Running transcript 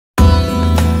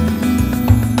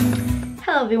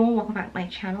Hello everyone, welcome back to my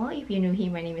channel. If you're new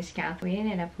here, my name is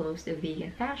Catherine and I post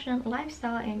vegan fashion,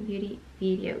 lifestyle and beauty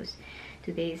videos.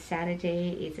 Today is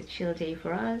Saturday. It's a chill day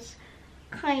for us,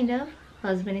 kind of.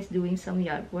 Husband is doing some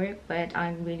yard work, but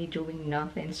I'm really doing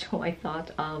nothing, so I thought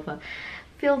of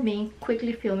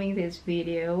quickly filming this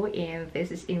video, and this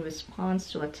is in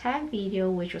response to a tag video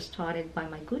which was started by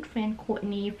my good friend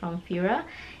Courtney from Phyrra,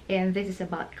 and this is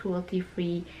about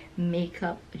cruelty-free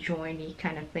makeup journey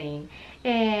kind of thing.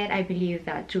 And I believe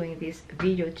that doing this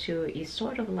video too is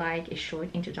sort of like a short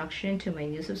introduction to my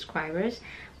new subscribers.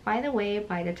 By the way,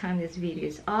 by the time this video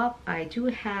is up, I do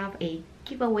have a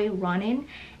giveaway running.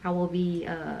 I will be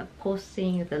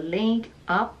posting the link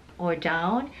up or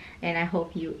down, and I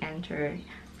hope you enter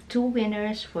 2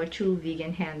 winners for 2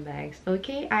 vegan handbags.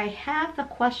 Okay, I have the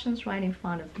questions right in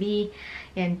front of me,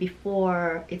 and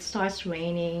before it starts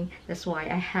raining, that's why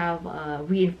I have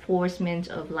reinforcement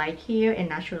of light here and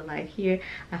natural light here.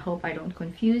 I hope I don't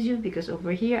confuse you, because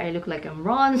over here I look like I'm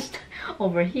bronzed.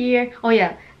 Over here, oh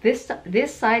yeah, this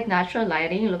side natural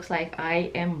lighting looks like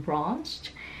I am bronzed,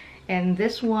 and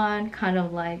this one kind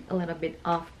of like a little bit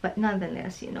off, but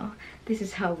nonetheless, you know, this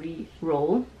is how we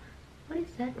roll. What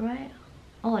is that, right?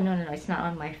 Oh no, it's not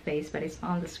on my face, but it's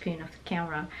on the screen of the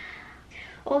camera.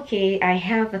 Okay, I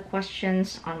have the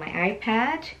questions on my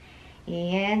iPad,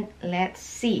 and let's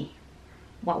see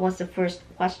what was the first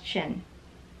question.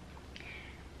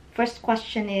 First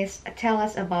question is, tell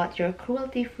us about your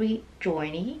cruelty-free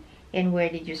journey and where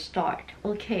did you start?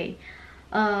 Okay,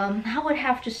 I would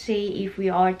have to say, if we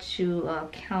are to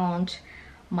count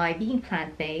my being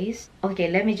plant-based, okay,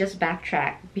 let me just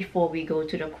backtrack before we go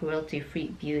to the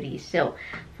cruelty-free beauty. So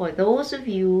for those of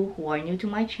you who are new to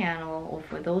my channel, or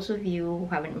for those of you who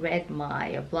haven't read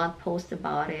my blog post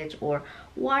about it or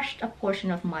watched a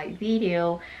portion of my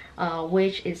video,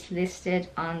 which is listed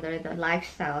under the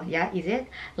lifestyle, yeah, is it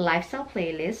lifestyle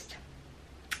playlist,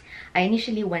 I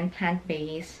initially went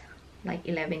plant-based like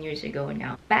 11 years ago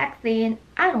now. Back then,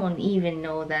 I don't even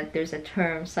know that there's a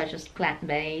term such as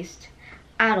plant-based.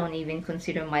 I don't even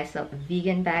consider myself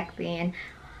vegan back then.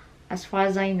 As far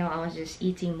as I know, I was just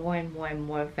eating more and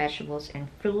more vegetables and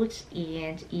fruits.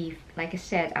 And if, like I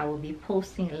said, I will be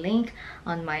posting a link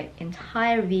on my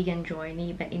entire vegan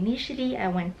journey. But initially I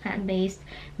went plant-based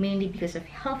mainly because of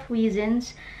health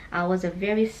reasons. I was a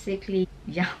very sickly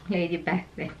young lady back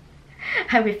then.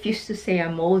 I refuse to say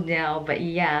I'm old now, but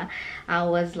yeah, I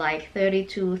was like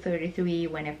 32, 33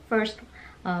 when I first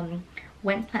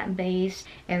went plant-based.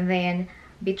 And then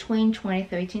between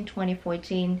 2013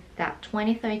 2014, that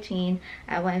 2013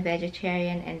 I went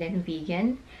vegetarian and then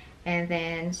vegan, and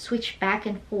then switched back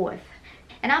and forth.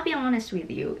 And I'll be honest with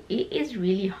you, it is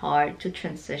really hard to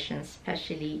transition,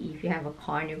 especially if you have a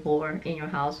carnivore in your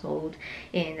household.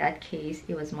 In that case,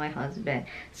 it was my husband.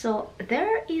 So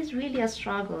there is really a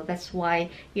struggle. That's why,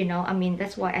 you know, I mean,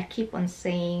 that's why I keep on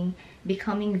saying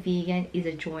becoming vegan is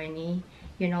a journey.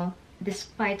 You know,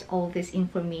 despite all this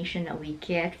information that we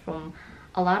get from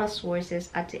a lot of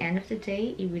sources, at the end of the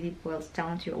day, it really boils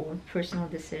down to your own personal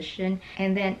decision.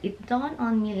 And then it dawned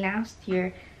on me last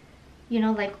year, you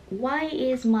know, like, why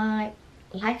is my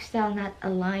lifestyle not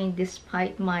aligned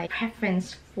despite my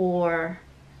preference for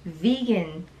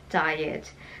vegan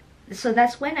diet? So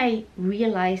that's when I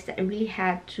realized that I really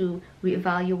had to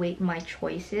reevaluate my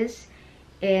choices.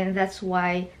 And that's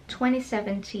why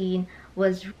 2017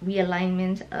 was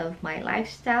realignment of my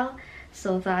lifestyle,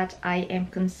 so that I am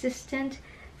consistent,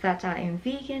 that I am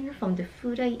vegan from the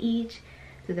food I eat,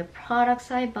 to the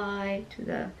products I buy, to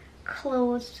the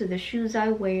clothes, to the shoes I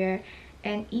wear,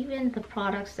 and even the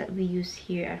products that we use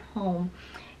here at home.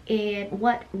 And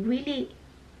what really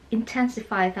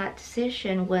intensified that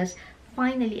decision was,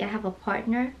 finally I have a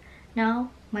partner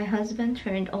now. My husband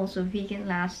turned also vegan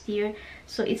last year,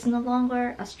 so it's no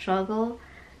longer a struggle.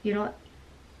 You know,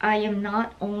 I am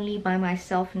not only by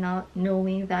myself now,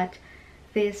 knowing that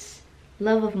this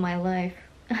love of my life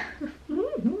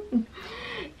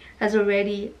has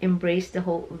already embraced the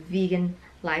whole vegan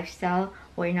lifestyle,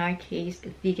 or in our case,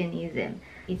 veganism.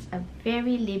 It's a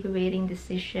very liberating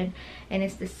decision, and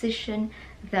it's a decision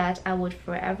that I would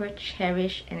forever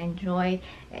cherish and enjoy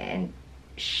and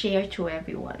share to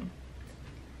everyone.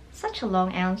 Such a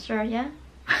long answer, yeah?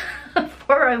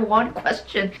 For a one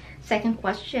question. Second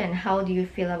question, how do you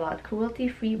feel about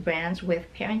cruelty-free brands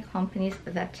with parent companies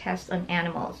that test on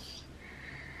animals?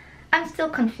 I'm still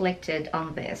conflicted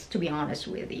on this, to be honest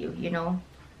with you, you know.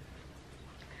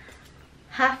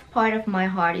 Half part of my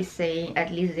heart is saying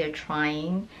at least they're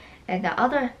trying, and the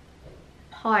other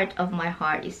part of my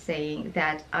heart is saying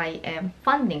that I am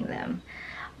funding them.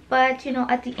 But you know,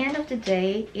 at the end of the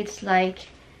day, it's like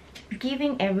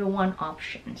giving everyone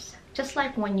options. Just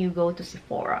like when you go to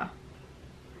Sephora,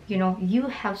 you know, you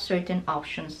have certain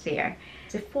options there.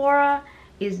 Sephora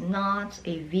is not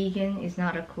a vegan, is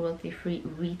not a cruelty-free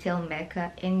retail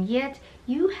mecca, and yet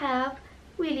you have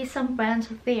really some brands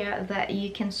there that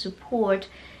you can support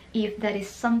if that is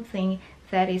something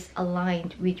that is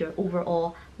aligned with your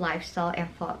overall lifestyle and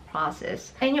thought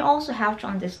process. And you also have to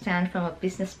understand from a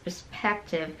business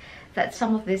perspective that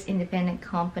some of these independent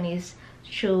companies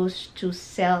choose to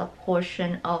sell a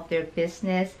portion of their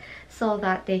business so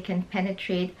that they can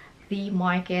penetrate the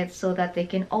market, so that they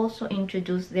can also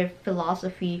introduce their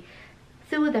philosophy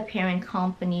through the parent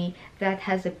company that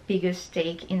has a bigger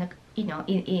stake in the, you know,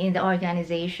 in the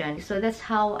organization. So that's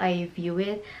how I view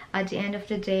it. At the end of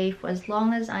the day, for as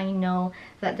long as I know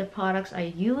that the products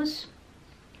I use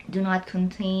do not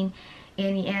contain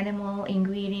any animal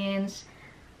ingredients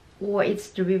or its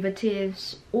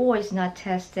derivatives or is not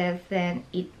tested, then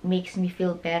it makes me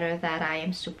feel better that I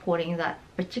am supporting that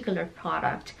particular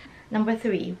product. Number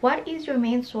 3, what is your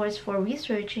main source for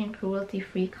researching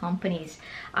cruelty-free companies?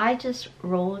 I just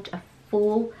wrote a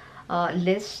full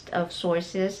list of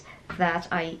sources that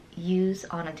I use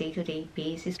on a day-to-day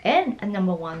basis, and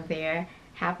number 1 there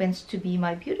happens to be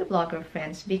my beauty blogger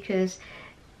friends, because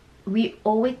we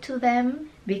owe it to them,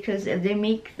 because they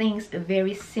make things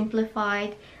very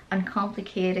simplified,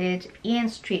 uncomplicated, and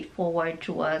straightforward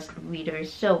to us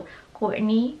readers. So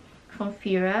Courtney from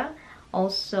Phyrra,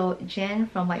 also Jen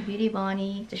from My Beauty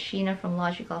Bunny, Tashina from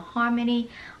Logical Harmony.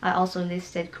 I also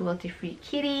listed Cruelty-Free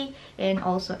Kitty and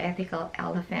also Ethical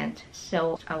Elephant.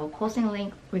 So I will post a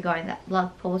link regarding that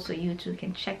blog post so you too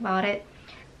can check about it.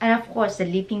 And of course the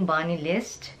Leaping Bunny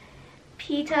list.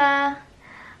 Peta's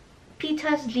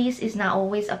list is not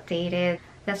always updated.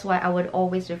 That's why I would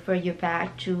always refer you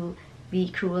back to the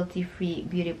cruelty-free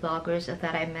beauty bloggers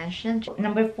that I mentioned.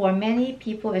 Number 4, many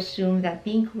people assume that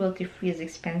being cruelty-free is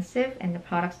expensive and the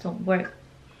products don't work.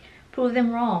 Prove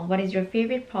them wrong. What is your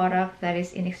favorite product that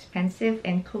is inexpensive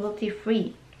and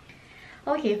cruelty-free?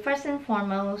 Okay, first and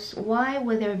foremost, why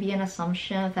would there be an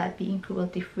assumption that being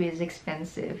cruelty-free is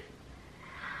expensive?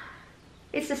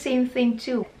 It's the same thing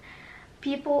too.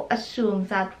 People assume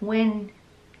that when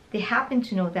they happen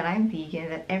to know that I'm vegan,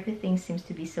 that everything seems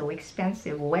to be so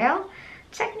expensive. Well,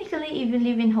 technically, if you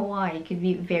live in Hawaii, it could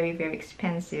be very, very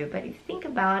expensive. But if you think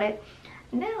about it,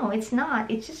 no, it's not.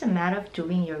 It's just a matter of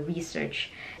doing your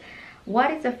research.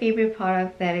 What is the favorite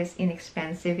product that is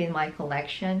inexpensive in my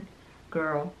collection?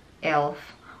 Girl,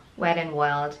 Elf, Wet n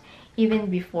Wild. Even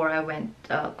before I went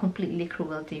completely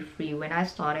cruelty-free, when I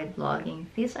started blogging,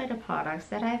 these are the products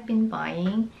that I've been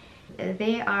buying.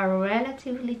 They are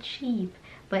relatively cheap,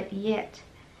 but yet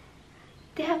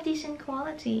they have decent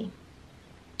quality.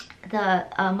 The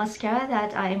mascara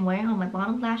that I am wearing on my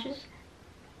bottom lashes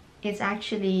is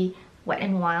actually Wet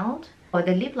n Wild. Or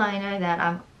the lip liner that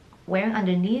I'm wearing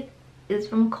underneath is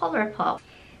from ColourPop.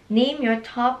 Name your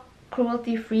top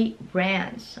cruelty-free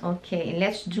brands. Okay,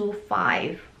 let's do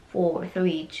 5, 4,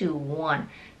 3, 2, 1.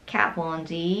 Kat Von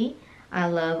D. I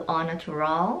love Au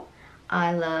Natural.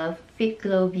 I love Fit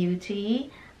Glow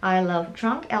Beauty. I love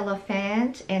Drunk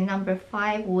Elephant, and number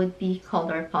 5 would be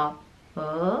ColourPop.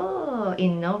 Oh,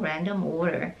 in no random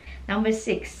order. Number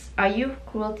 6, are you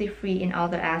cruelty-free in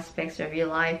other aspects of your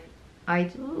life? I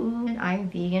do. I'm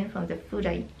vegan from the food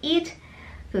I eat,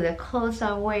 to the clothes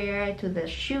I wear, to the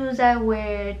shoes I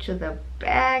wear, to the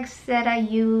bags that I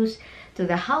use, to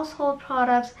the household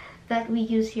products that we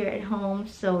use here at home.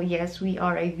 So yes, we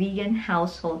are a vegan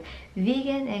household,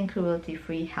 vegan and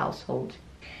cruelty-free household.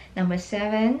 Number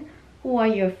 7, who are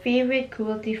your favorite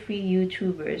cruelty-free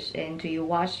YouTubers, and do you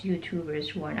watch YouTubers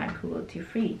who are not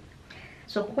cruelty-free?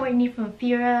 So Courtney from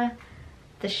Phyrra,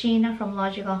 Tashina from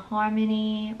Logical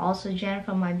Harmony, also Jen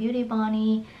from My Beauty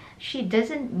Bunny. She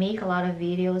doesn't make a lot of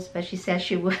videos, but she said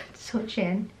she would. So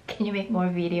Jen, can you make more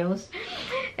videos?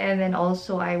 And then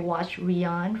also I watch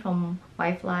Rhian from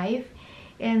Wifelife.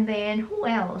 And then who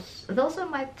else? Those are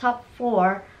my top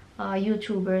 4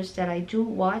 YouTubers that I do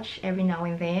watch every now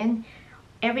and then.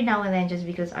 Every now and then, just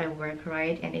because I work,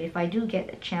 right? And if I do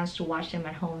get a chance to watch them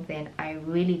at home, then I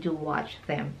really do watch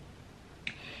them.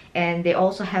 And they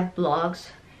also have blogs,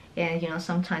 and you know,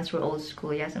 sometimes we're old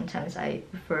school. Yeah, sometimes I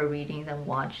prefer reading than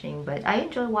watching, but I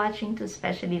enjoy watching too,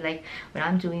 especially like when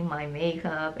I'm doing my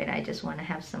makeup and I just want to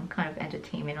have some kind of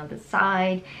entertainment on the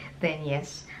side. Then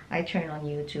yes, I turn on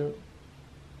YouTube.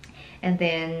 And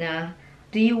then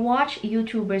do you watch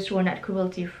YouTubers who are not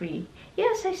cruelty-free?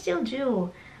 Yes, I still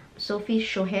do. Sophie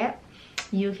Shohet,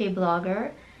 UK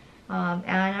blogger.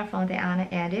 Anna from the Anna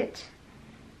Edit.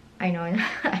 I know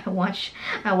I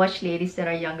watch ladies that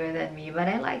are younger than me, but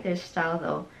I like their style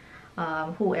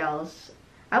though. Who else?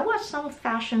 I watch some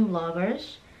fashion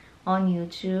vloggers on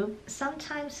YouTube,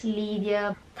 sometimes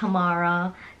Lydia,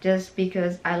 Tamara, just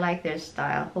because I like their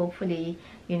style. Hopefully,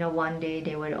 you know, one day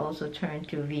they would also turn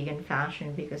to vegan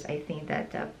fashion, because I think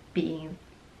that being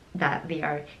that they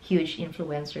are huge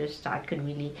influencers, that could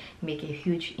really make a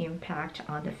huge impact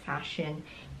on the fashion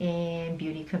and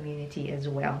beauty community as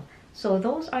well. So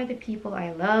those are the people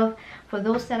I love. For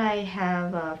those that I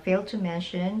have failed to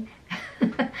mention,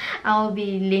 I'll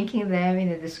be linking them in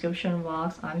the description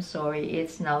box. I'm sorry,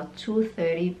 it's now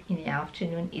 2:30 in the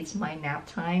afternoon. It's my nap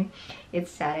time.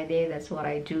 It's Saturday, that's what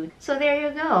I do. So there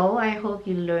you go. I hope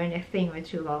you learned a thing or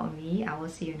two about me. I will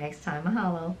see you next time.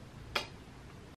 Mahalo.